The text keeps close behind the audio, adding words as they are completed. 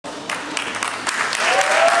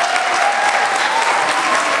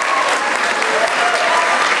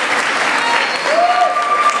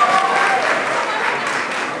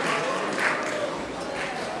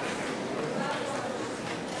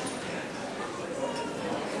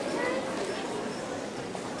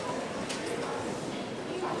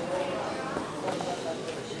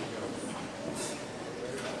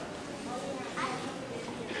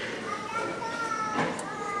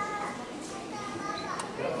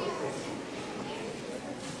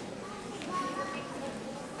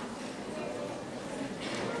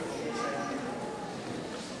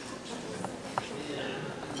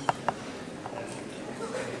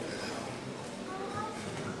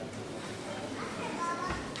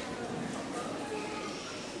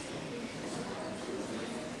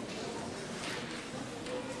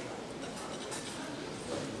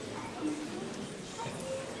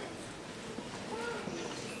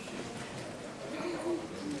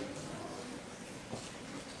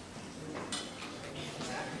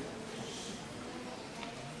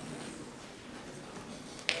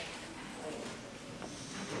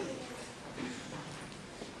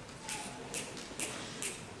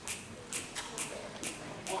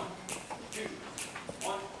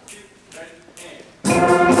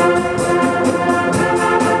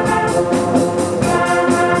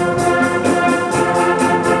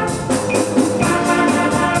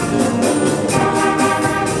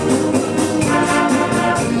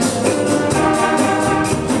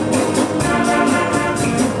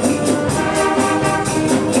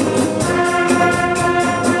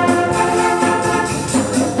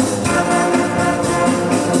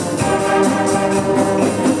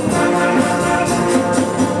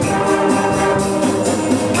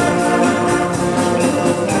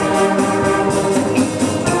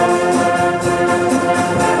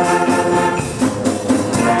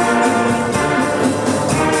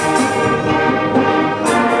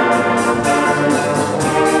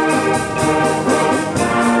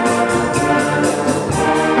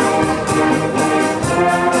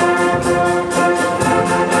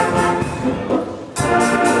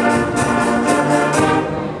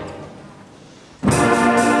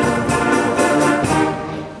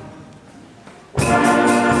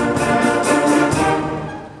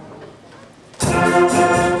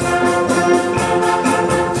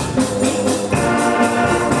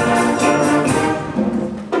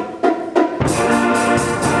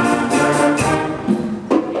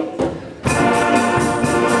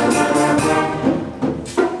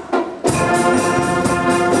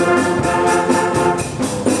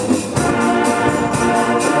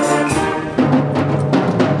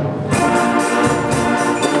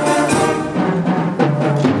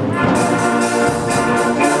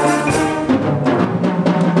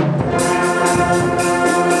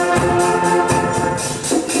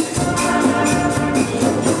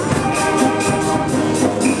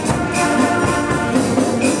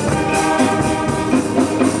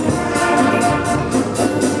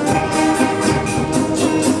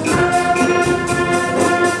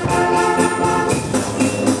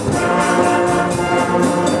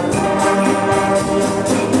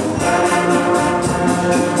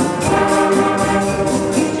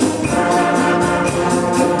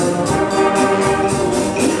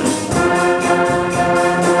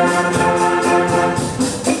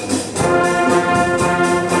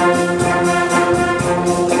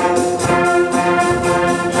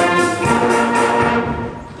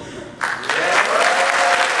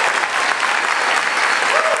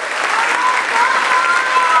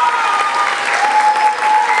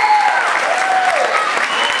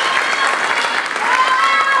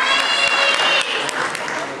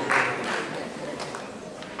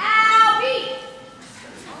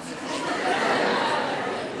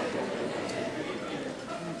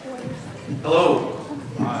Hello.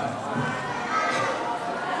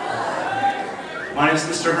 My name is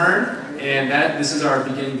Mr. Hearn, and this is our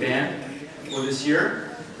beginning band for this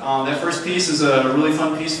year. That first piece is a really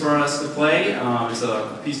fun piece for us to play. It's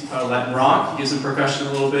a piece called Latin Rock. It gives the percussion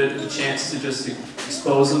a little bit of a chance to just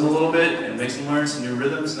expose them a little bit and makes them learn some new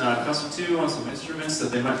rhythms not accustomed to on some instruments that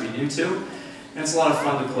they might be new to. And it's a lot of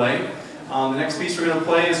fun to play. The next piece we're going to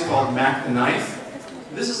play is called Mac the Knife.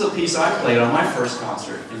 This is a piece I played on my first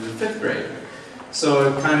concert in the 5th grade. So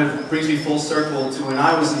it kind of brings me full circle to when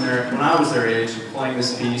I was their age, playing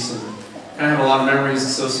this piece, and kind of have a lot of memories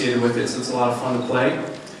associated with it, so it's a lot of fun to play.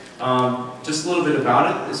 Just a little bit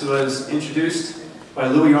about it. This was introduced by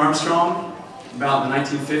Louis Armstrong about the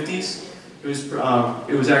 1950s.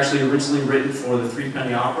 It was actually originally written for the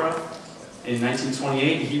Threepenny Opera in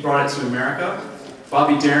 1928, and he brought it to America.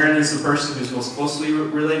 Bobby Darin is the person who's most closely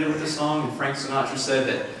related with the song, and Frank Sinatra said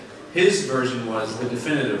that his version was the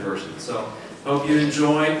definitive version. So I hope you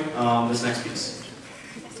enjoy this next piece.